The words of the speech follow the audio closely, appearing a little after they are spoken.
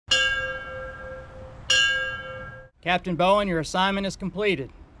Captain Bowen, your assignment is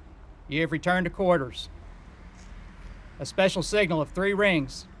completed. You have returned to quarters. A special signal of 3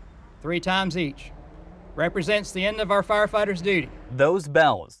 rings, 3 times each, represents the end of our firefighters' duty. Those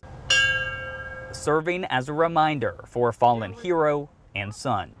bells serving as a reminder for a fallen hero and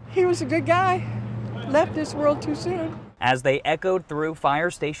son. He was a good guy, left this world too soon. As they echoed through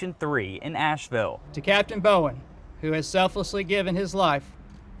Fire Station 3 in Asheville. To Captain Bowen, who has selflessly given his life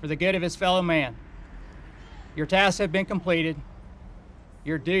for the good of his fellow man, your tasks have been completed.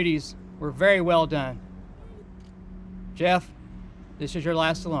 Your duties were very well done. Jeff, this is your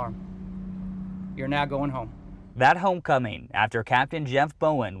last alarm. You're now going home. That homecoming after Captain Jeff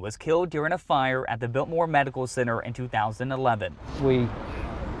Bowen was killed during a fire at the Biltmore Medical Center in 2011. We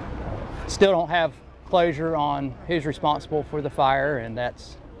still don't have closure on who's responsible for the fire, and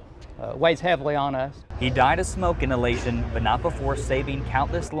that's weighs heavily on us. He died of smoke inhalation, but not before saving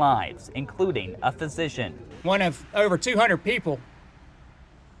countless lives, including a physician. One of over 200 people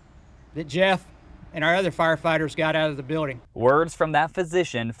that Jeff and our other firefighters got out of the building. Words from that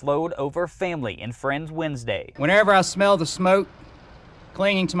physician flowed over family and friends Wednesday. Whenever I smell the smoke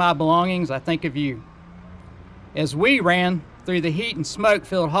clinging to my belongings, I think of you. As we ran through the heat and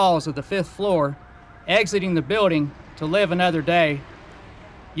smoke-filled halls of the 5th floor, exiting the building to live another day,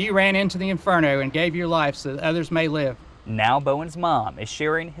 you ran into the inferno and gave your life so that others may live. Now Bowen's mom is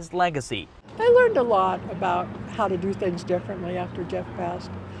sharing his legacy. I learned a lot about how to do things differently after Jeff passed.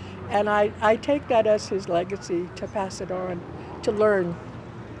 And I take that as his legacy, to pass it on, to learn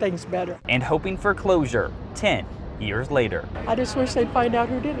things better. And hoping for closure 10 years later. I just wish they'd find out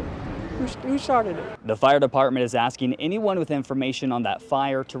who did it, who started it. The fire department is asking anyone with information on that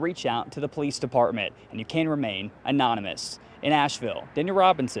fire to reach out to the police department, and you can remain anonymous. In Asheville, Daniel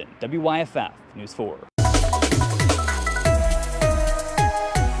Robinson, WYFF News 4.